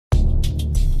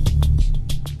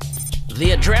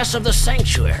The address of the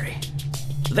sanctuary.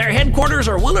 Their headquarters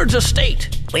are Willard's estate.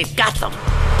 We've got them.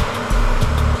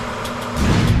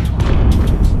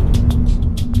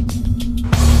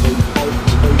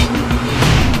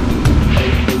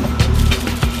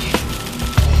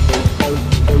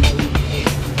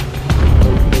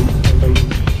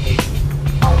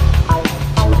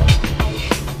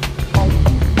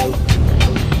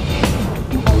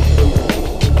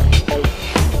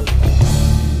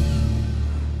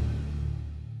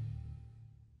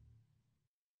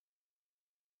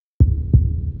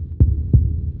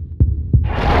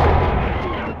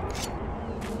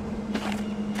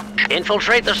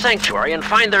 Infiltrate the sanctuary and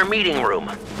find their meeting room.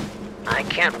 I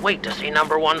can't wait to see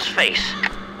number one's face.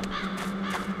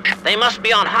 They must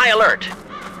be on high alert.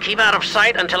 Keep out of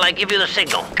sight until I give you the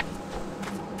signal.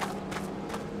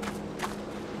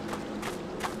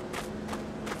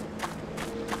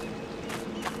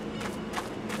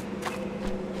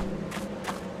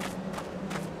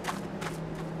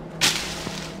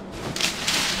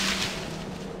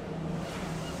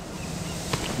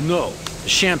 No, the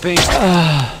champagne.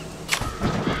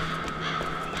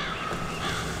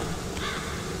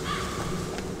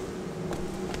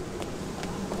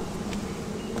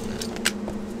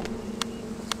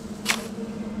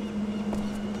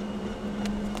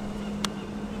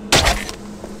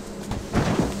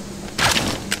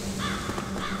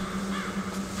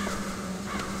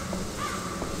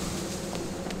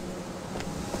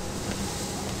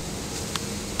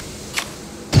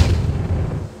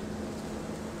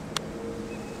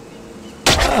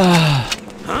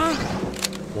 Huh?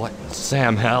 What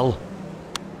Sam hell?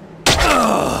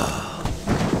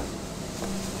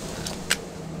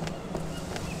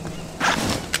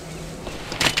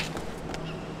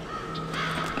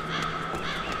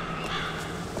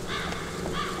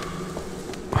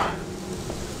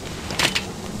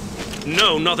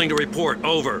 No, nothing to report.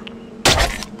 Over.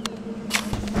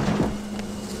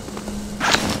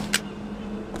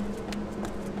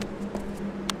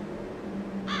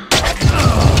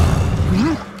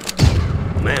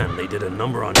 Man, they did a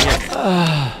number on him.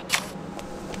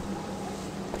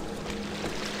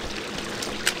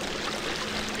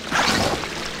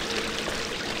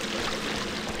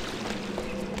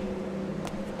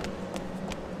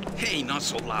 Hey, not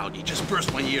so loud. You just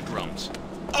burst my eardrums.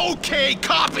 Okay,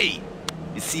 copy!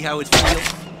 You see how it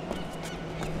feels?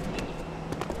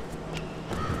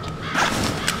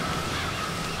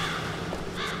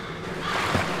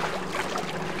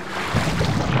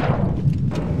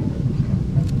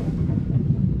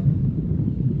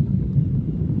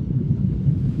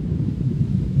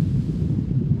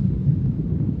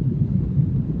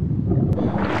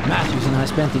 Matthews and I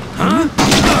spent the... Huh?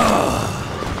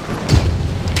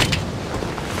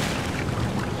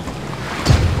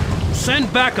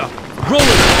 Send backup! Roll it!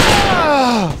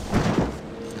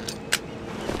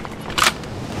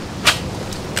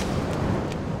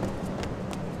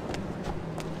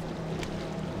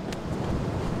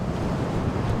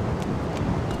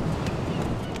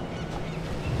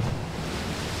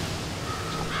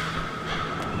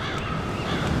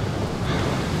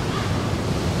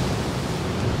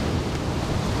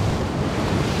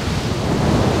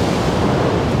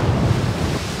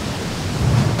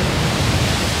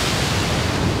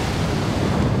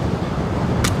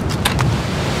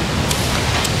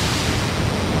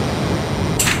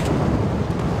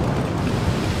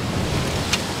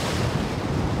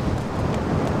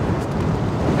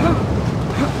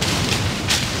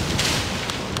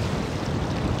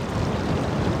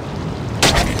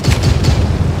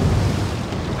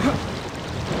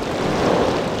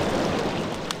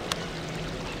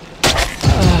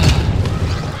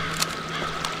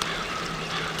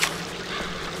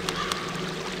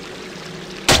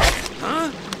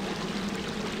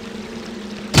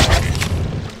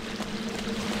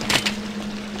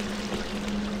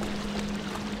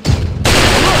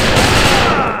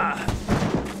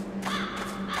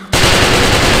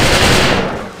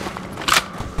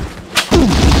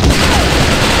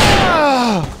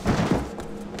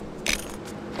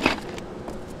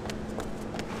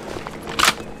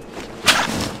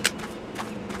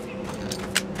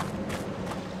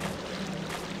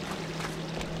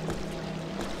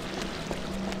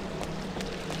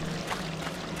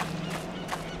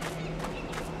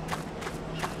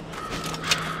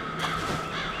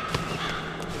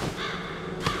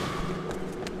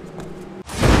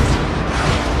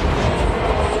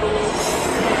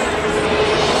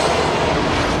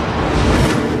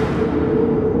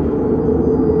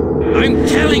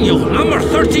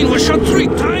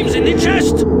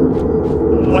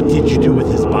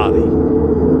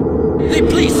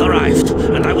 arrived,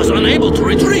 and I was unable to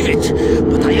retrieve it.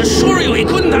 But I assure you he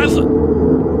couldn't have...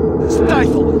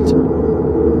 Stifle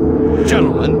it!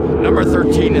 Gentlemen, number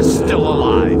 13 is still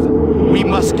alive. We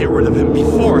must get rid of him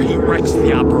before he wrecks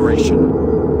the operation.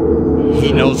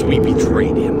 He knows we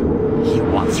betrayed him. He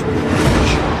wants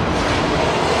revenge.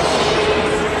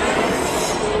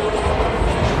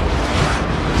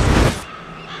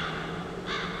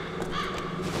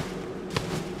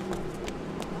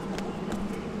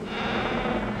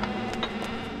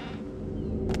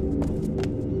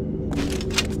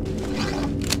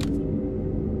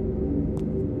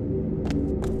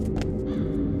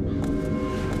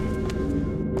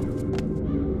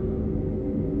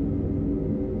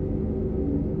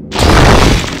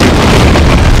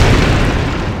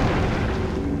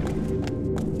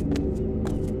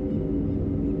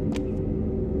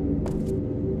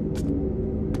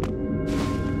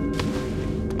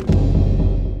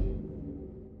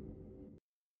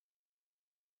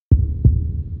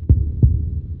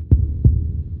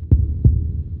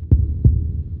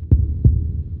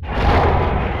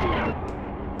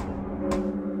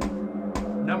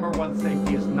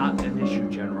 Safety is not an issue,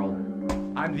 General.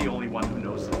 I'm the only one who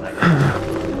knows the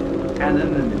language.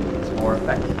 Anonymity is more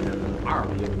effective than an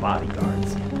army of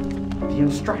bodyguards. The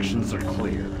instructions are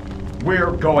clear.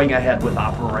 We're going ahead with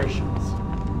operations.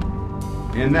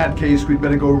 In that case, we'd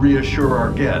better go reassure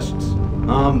our guests.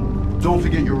 Don't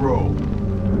forget your robe.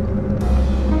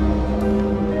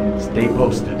 Stay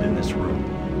posted in this room.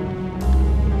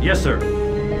 Yes, sir.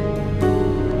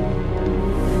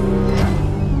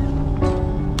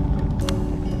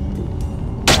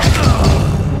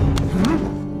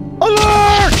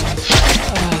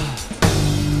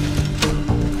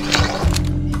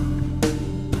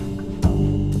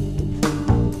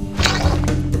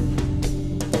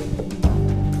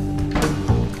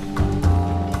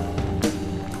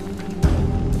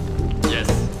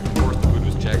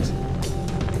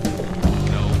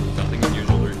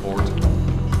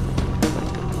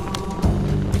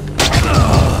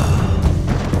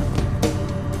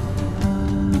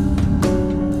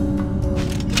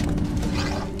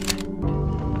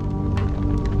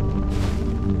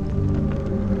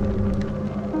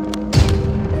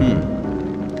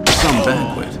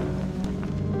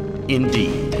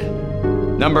 Indeed.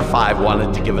 Number 5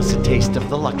 wanted to give us a taste of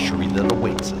the luxury that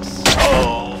awaits us.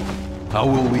 Oh! How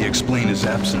will we explain his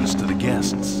absence to the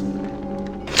guests?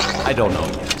 I don't know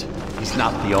yet. He's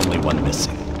not the only one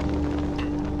missing.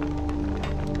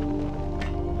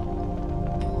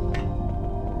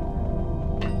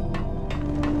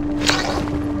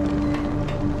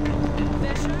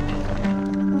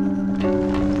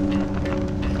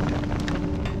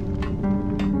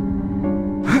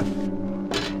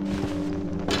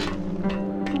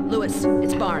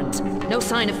 It's Barnes. No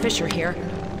sign of Fisher here.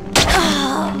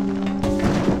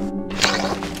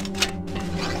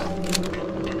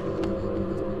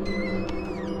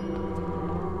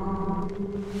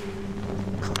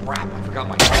 Crap, I forgot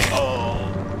my...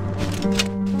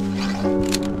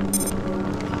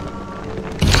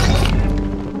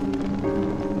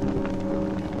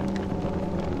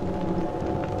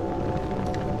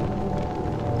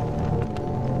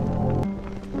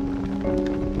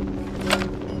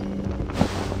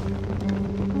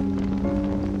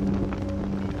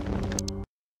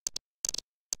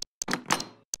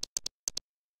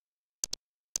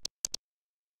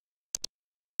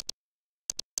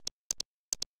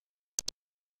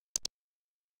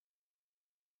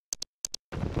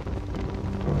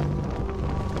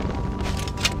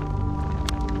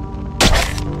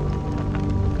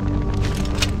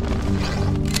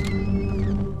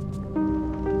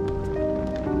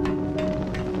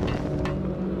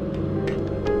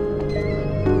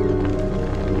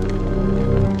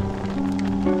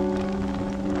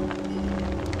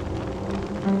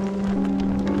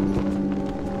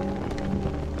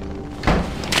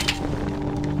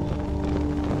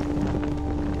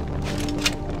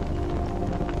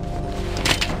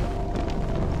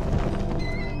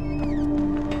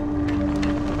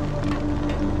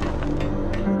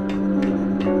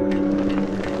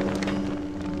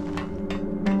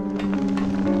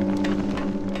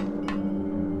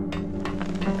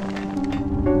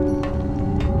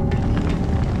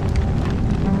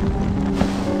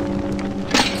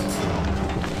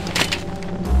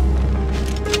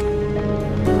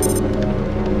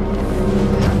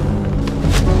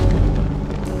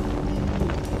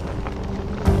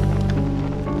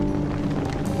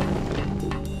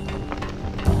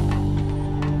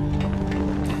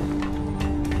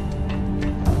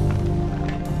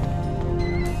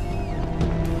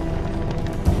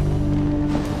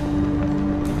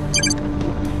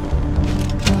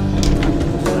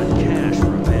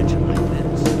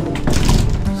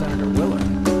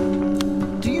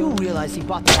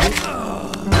 spot the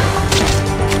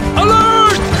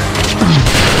Alert!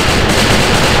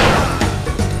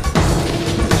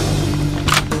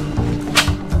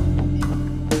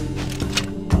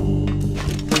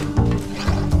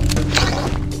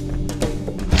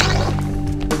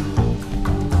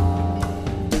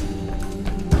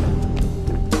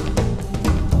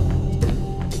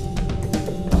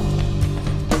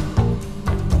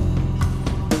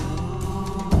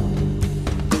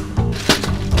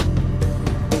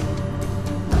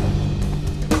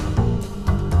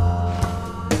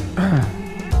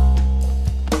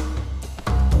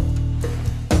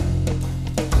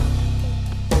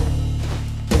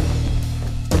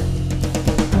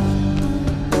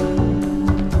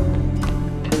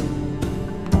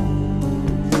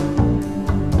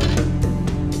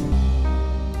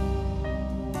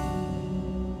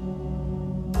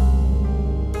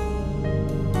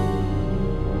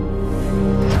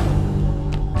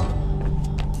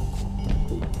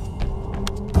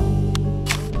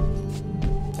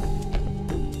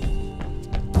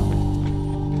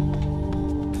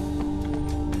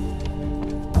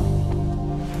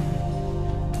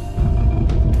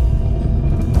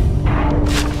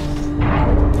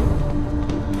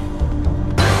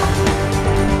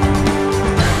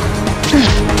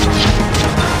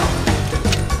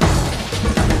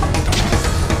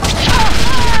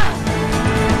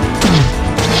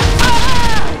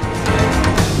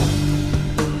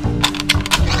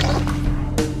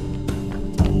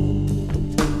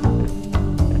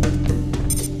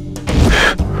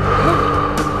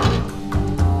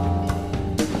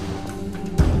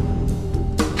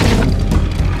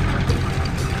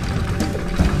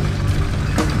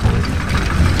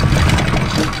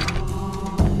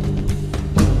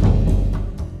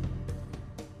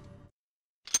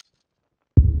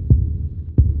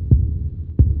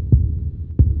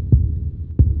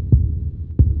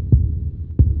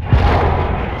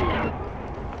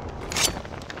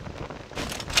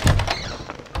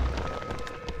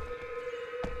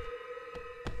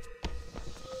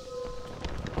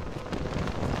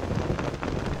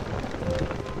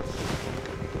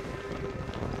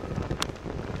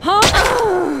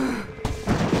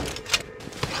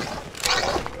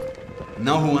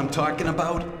 Know who I'm talking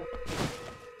about?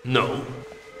 No.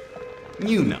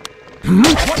 You know.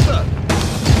 What the?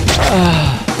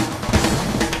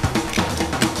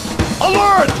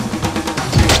 Alert!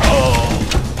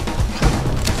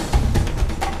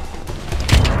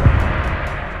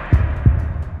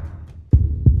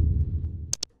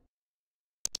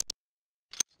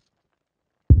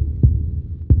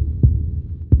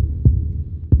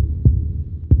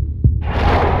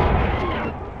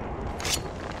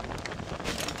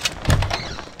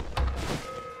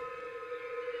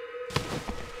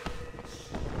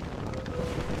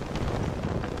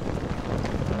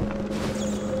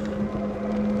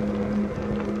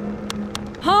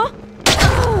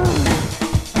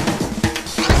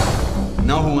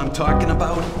 Know who I'm talking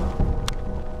about?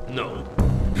 No.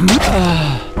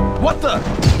 What the?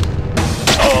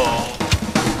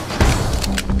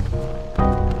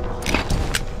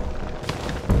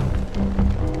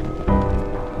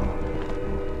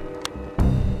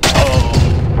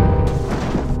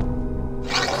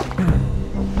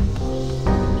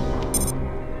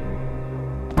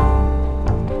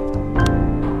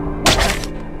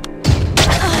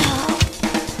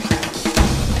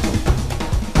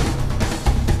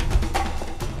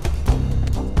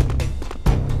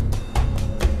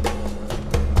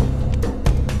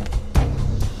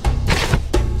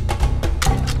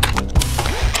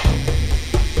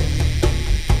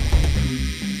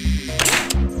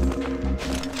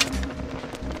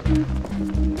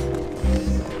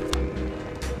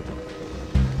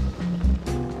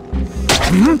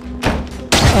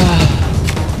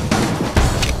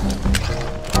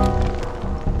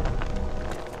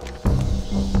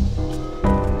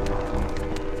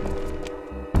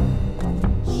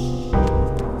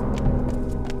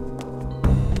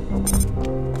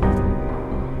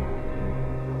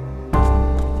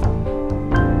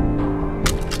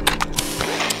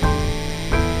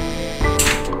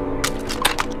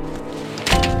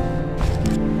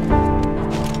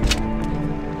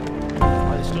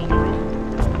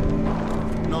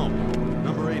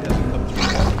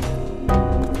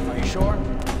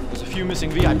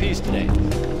 Missing VIPs today.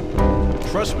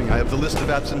 Trust me, I have the list of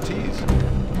absentees.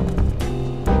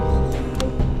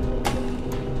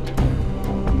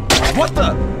 What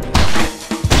the?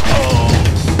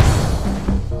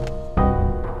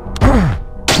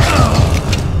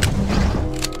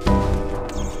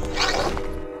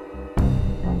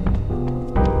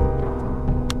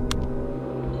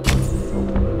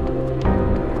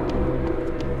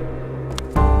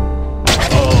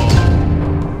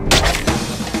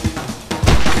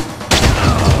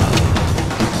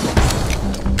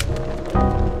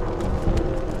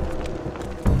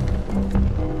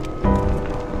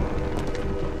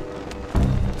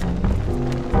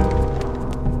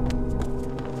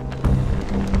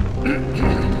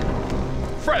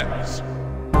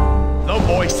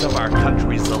 voice of our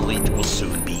country's elite will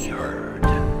soon be heard.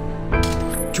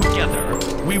 Together,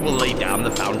 we will lay down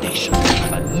the foundation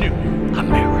of a new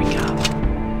America.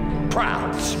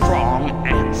 Proud, strong,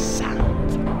 and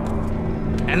sound.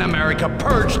 An America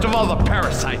purged of all the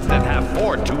parasites that have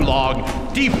for too long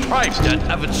deprived it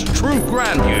of its true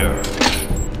grandeur.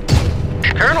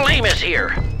 Colonel Aim is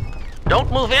here. Don't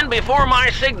move in before my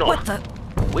signal. What the?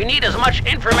 We need as much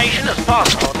information as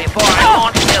possible before I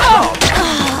launch the assault.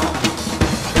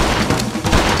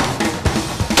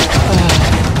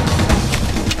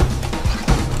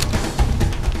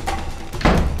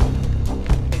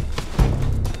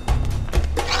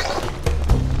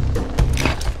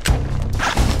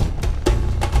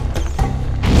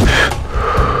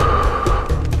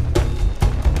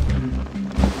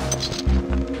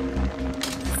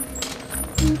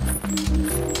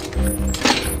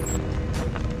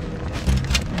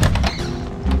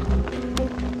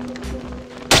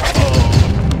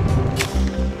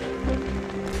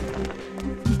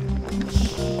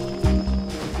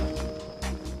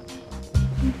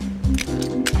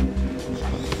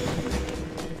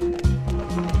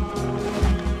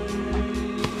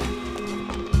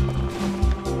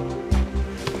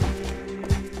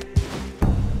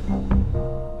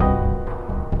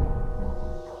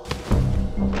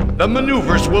 The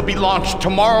maneuvers will be launched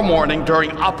tomorrow morning during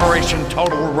Operation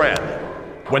Total Red.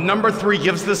 When Number 3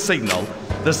 gives the signal,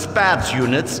 the SPADS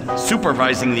units,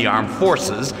 supervising the armed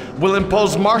forces, will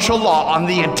impose martial law on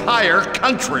the entire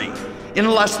country.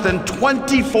 In less than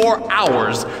 24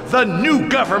 hours, the new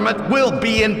government will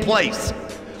be in place.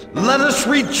 Let us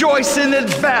rejoice in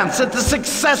advance at the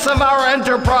success of our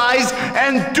enterprise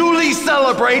and duly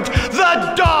celebrate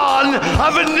the dawn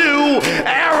of a new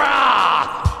era!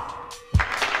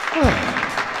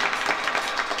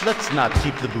 Let's not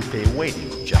keep the buffet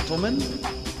waiting, gentlemen.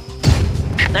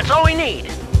 That's all we need.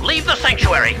 Leave the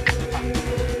sanctuary.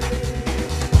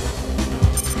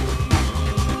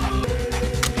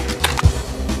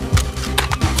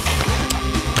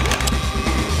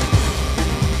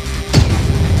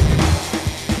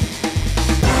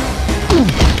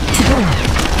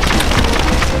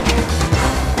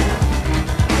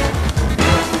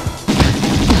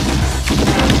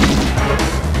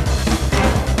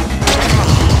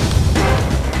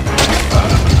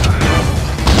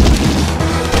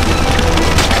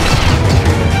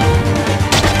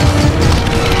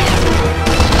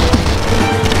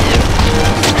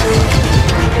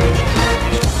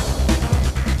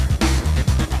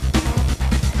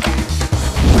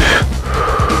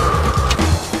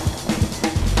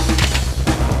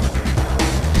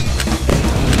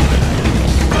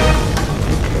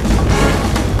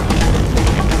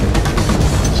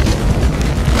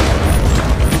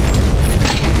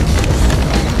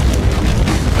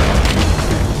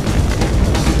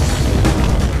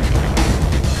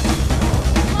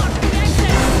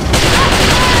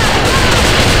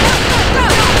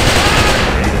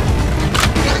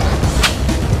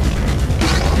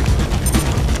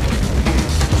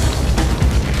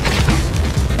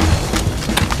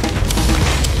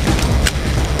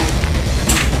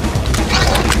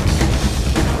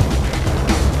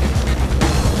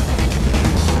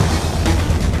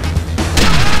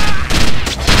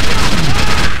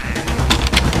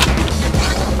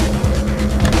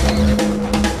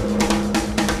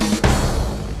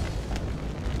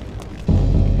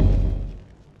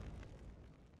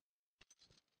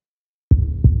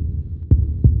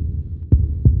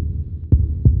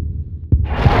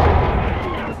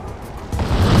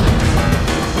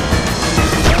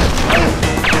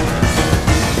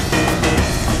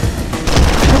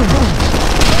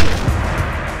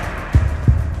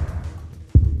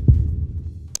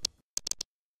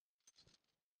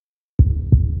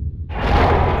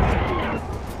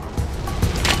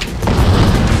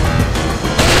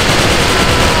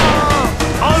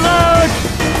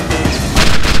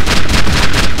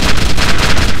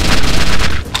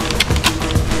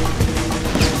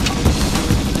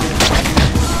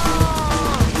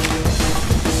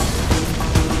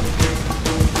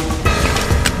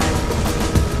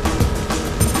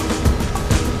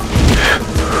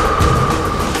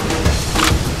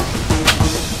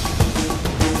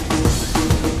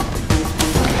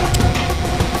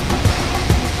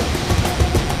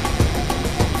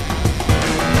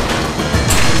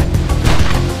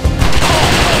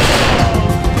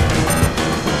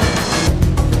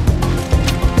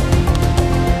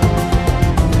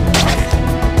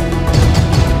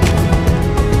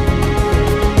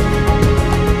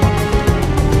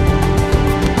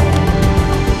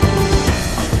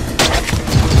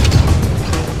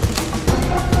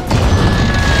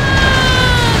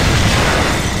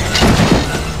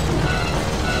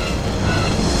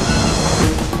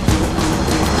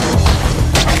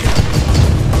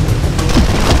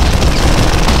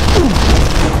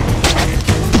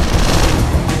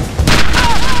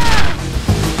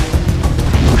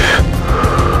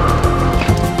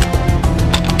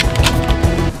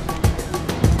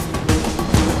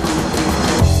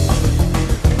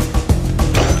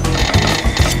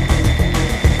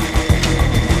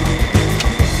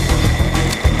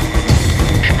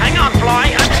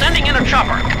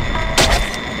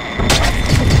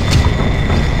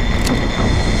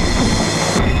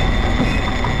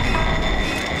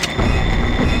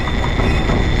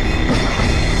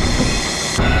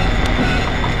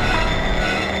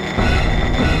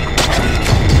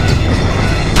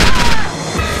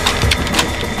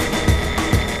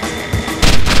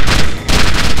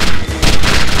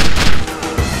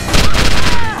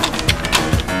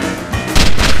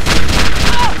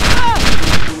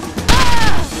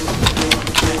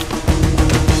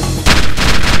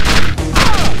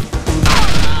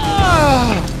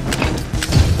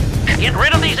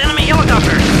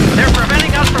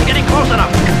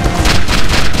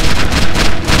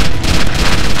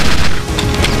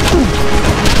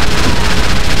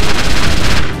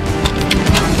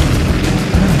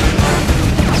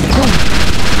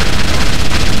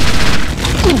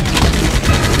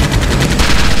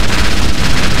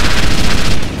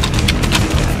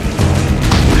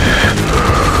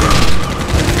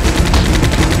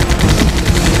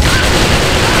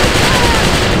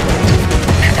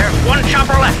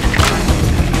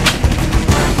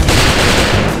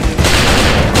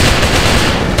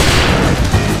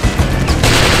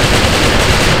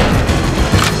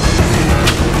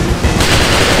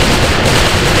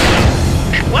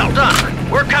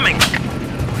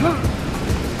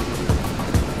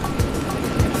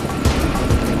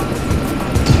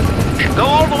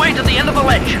 the way to the end of the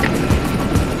ledge.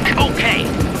 Okay.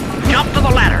 Jump to the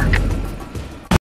ladder.